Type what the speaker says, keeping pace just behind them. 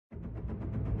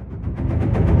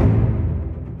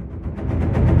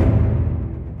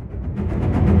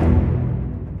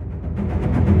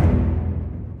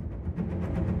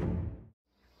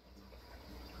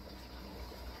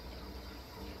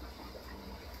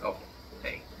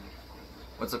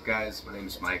What's up, guys? My name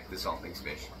is Mike, this is All Things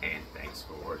Fish, and thanks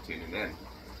for tuning in.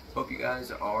 Hope you guys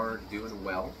are doing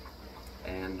well,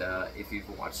 and if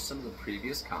you've watched some of the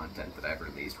previous content that I've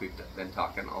released, we've been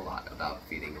talking a lot about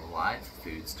feeding live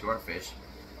foods to our fish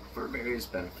for various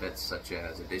benefits such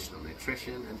as additional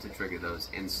nutrition and to trigger those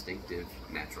instinctive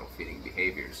natural feeding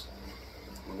behaviors.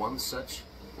 One such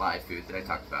live food that I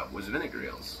talked about was vinegar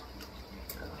eels.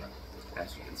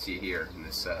 As you can see here in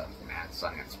this mad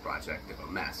science project of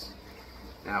a mess.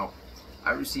 Now,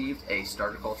 I received a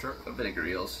starter culture of vinegar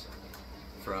eels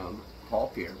from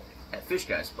Paul Pierre at Fish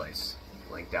Guy's Place.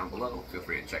 Link down below. Feel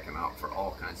free to check him out for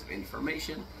all kinds of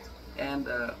information and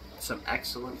some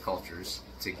excellent cultures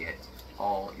to get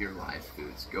all your live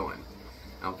foods going.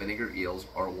 Now, vinegar eels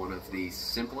are one of the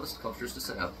simplest cultures to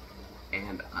set up,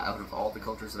 and out of all the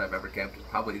cultures that I've ever kept,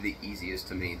 probably the easiest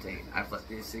to maintain. I've let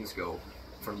these things go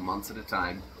for months at a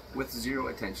time with zero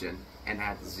attention and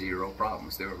had zero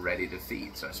problems. They were ready to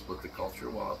feed, so I split the culture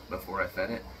before I fed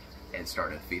it and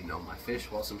started feeding all my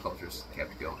fish while some cultures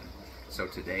kept going. So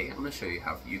today I'm going to show you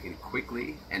how you can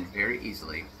quickly and very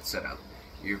easily set up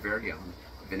your very own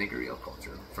vinegar eel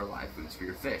culture for live foods for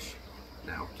your fish.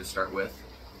 Now, to start with,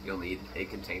 you'll need a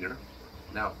container.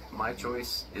 Now, my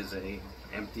choice is a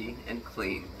empty and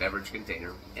clean beverage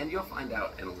container, and you'll find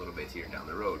out in a little bit here down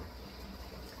the road.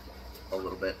 A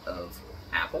little bit of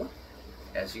apple.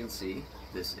 As you can see,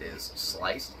 this is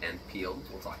sliced and peeled.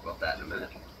 We'll talk about that in a minute.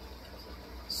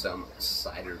 Some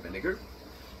cider vinegar,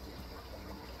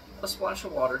 a splash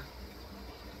of water,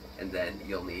 and then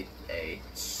you'll need a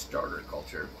starter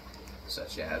culture,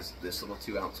 such as this little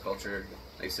 2-ounce culture.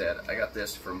 Like I said, I got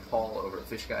this from Paul over at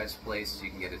Fish Guy's Place. You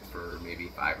can get it for maybe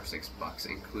 $5 or $6,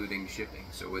 including shipping.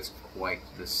 So it's quite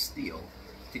the steal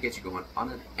to get you going on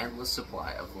an endless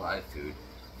supply of live food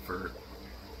for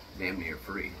damn near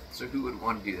free. So who would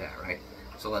want to do that, right?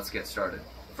 So let's get started.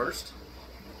 First,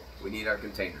 we need our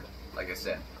container. Like I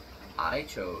said, I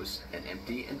chose an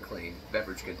empty and clean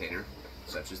beverage container,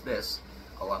 such as this.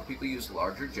 A lot of people use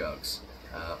larger jugs,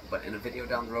 but in a video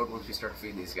down the road, once we start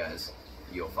feeding these guys,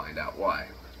 you'll find out why.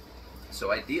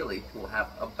 So ideally, we'll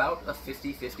have about a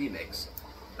 50-50 mix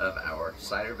of our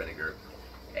cider vinegar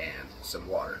and some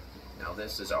water. Now,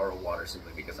 this is our water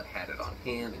simply because I had it on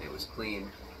hand and it was clean.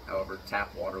 However,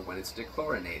 tap water, when it's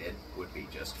dechlorinated, would be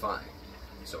just fine.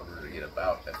 So in order to get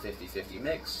about a 50-50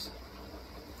 mix,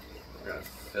 we're going to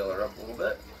fill her up a little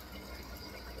bit.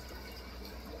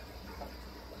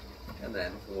 And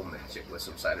then we'll match it with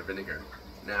some cider vinegar.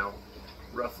 Now,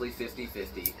 roughly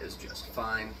 50-50 is just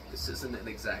fine. This isn't an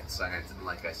exact science, and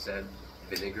like I said,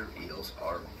 vinegar eels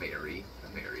are very,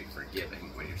 very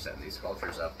forgiving when you're setting these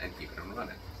cultures up and keeping them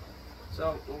running.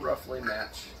 So we'll roughly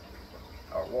match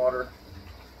our water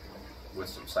with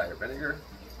some cider vinegar,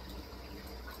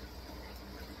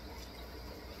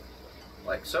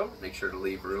 like so. Make sure to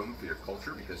leave room for your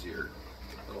culture because your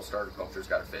little starter culture's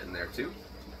got to fit in there too.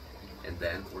 And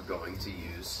then we're going to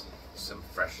use some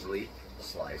freshly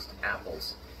sliced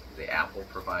apples. The apple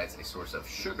provides a source of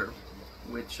sugar,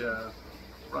 which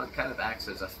kind of acts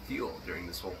as a fuel during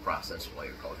this whole process while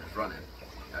your culture's running.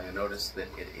 Now you'll notice that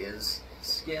it is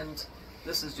skinned.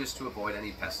 This is just to avoid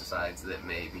any pesticides that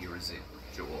may be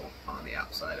residual on the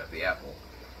outside of the apple.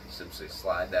 Simply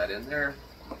slide that in there.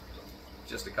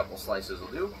 Just a couple slices will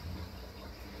do,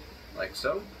 like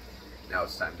so. Now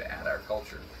it's time to add our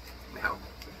culture. Now,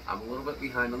 I'm a little bit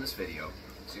behind on this video,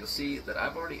 so you'll see that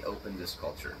I've already opened this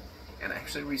culture, and I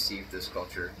actually received this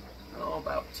culture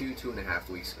about 2.5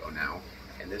 weeks ago now,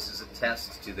 and this is a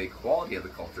test to the quality of the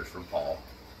cultures from Paul,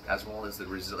 as well as the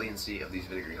resiliency of these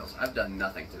vinegar eels. I've done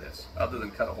nothing to this, other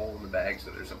than cut a hole in the bag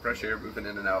so there's some fresh air moving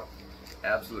in and out.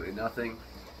 Absolutely nothing,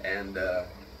 and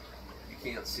you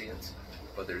can't see it,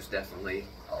 but there's definitely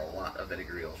a lot of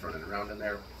vinegar eels running around in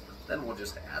there. Then we'll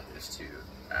just add this to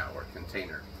our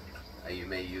container. You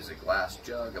may use a glass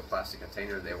jug, a plastic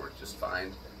container, they work just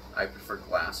fine. I prefer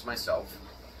glass myself,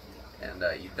 and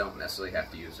you don't necessarily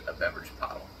have to use a beverage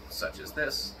bottle, such as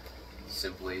this.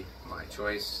 Simply my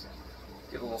choice.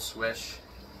 Give a little swish,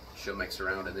 she'll mix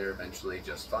around in there eventually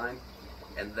just fine,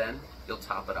 and then you'll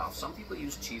top it off. Some people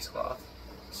use cheesecloth,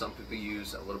 some people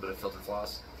use a little bit of filter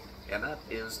floss, and that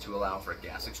is to allow for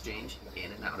gas exchange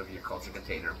in and out of your culture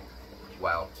container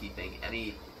while keeping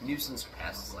any nuisance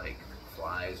pests like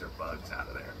flies or bugs out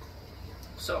of there.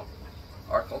 So,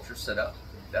 our culture's set up.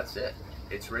 That's it.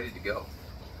 It's ready to go.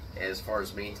 As far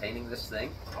as maintaining this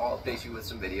thing, I'll update you with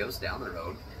some videos down the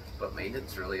road, but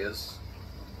maintenance really is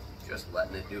just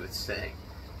letting it do its thing.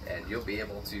 And you'll be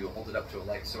able to hold it up to a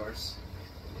light source.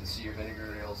 You can see your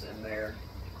vinegar eels in there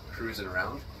cruising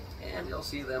around. and you'll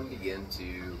see them begin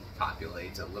to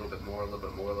populate a little bit more, a little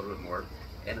bit more, a little bit more,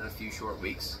 and in a few short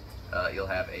weeks, you'll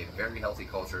have a very healthy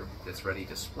culture that's ready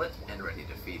to split and ready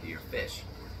to feed your fish.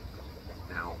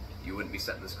 Now, you wouldn't be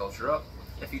setting this culture up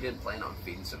if you didn't plan on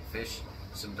feeding some fish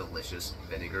some delicious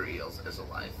vinegar eels as a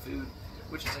live food,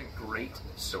 which is a great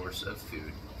source of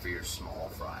food for your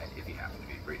small fry if you happen to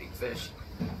be breeding fish.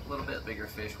 A little bit bigger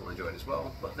fish will enjoy it as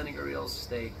well, but vinegar eels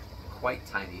stay quite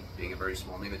tiny, being a very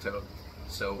small nematode.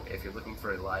 So if you're looking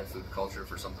for a live food culture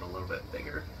for something a little bit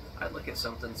bigger, I'd look at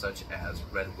something such as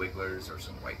red wigglers or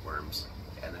some white worms,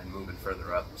 and then moving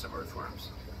further up, some earthworms.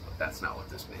 But that's not what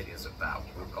this video is about.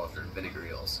 We're culturing vinegar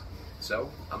eels. So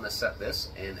I'm going to set this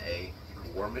in a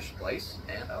warmish place,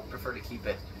 and I'll prefer to keep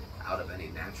it out of any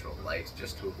natural light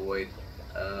just to avoid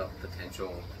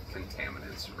potential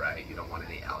contaminants, right? You don't want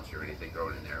any algae or anything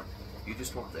growing in there. You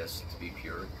just want this to be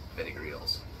pure vinegar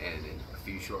eels, and in a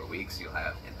few short weeks you'll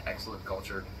have an excellent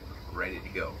culture ready to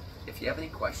go. If you have any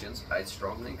questions, I'd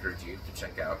strongly encourage you to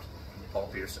check out Paul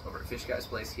Pierce over at Fish Guy's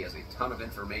Place. He has a ton of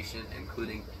information,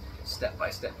 including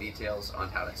step-by-step details on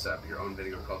how to set up your own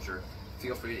vinegar culture.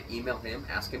 Feel free to email him,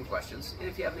 ask him questions, and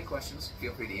if you have any questions,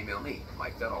 feel free to email me,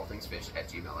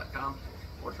 mike.allthingsfish@gmail.com,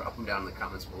 or drop them down in the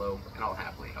comments below, and I'll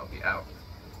happily help you out.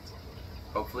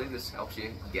 Hopefully this helps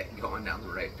you get going down the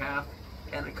right path,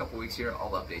 and in a couple weeks here,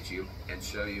 I'll update you and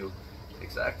show you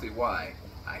exactly why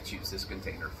I choose this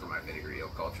container for my vinegar eel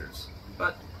cultures.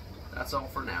 But that's all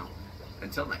for now.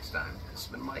 Until next time, this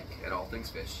has been Mike at All Things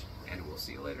Fish, and we'll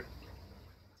see you later.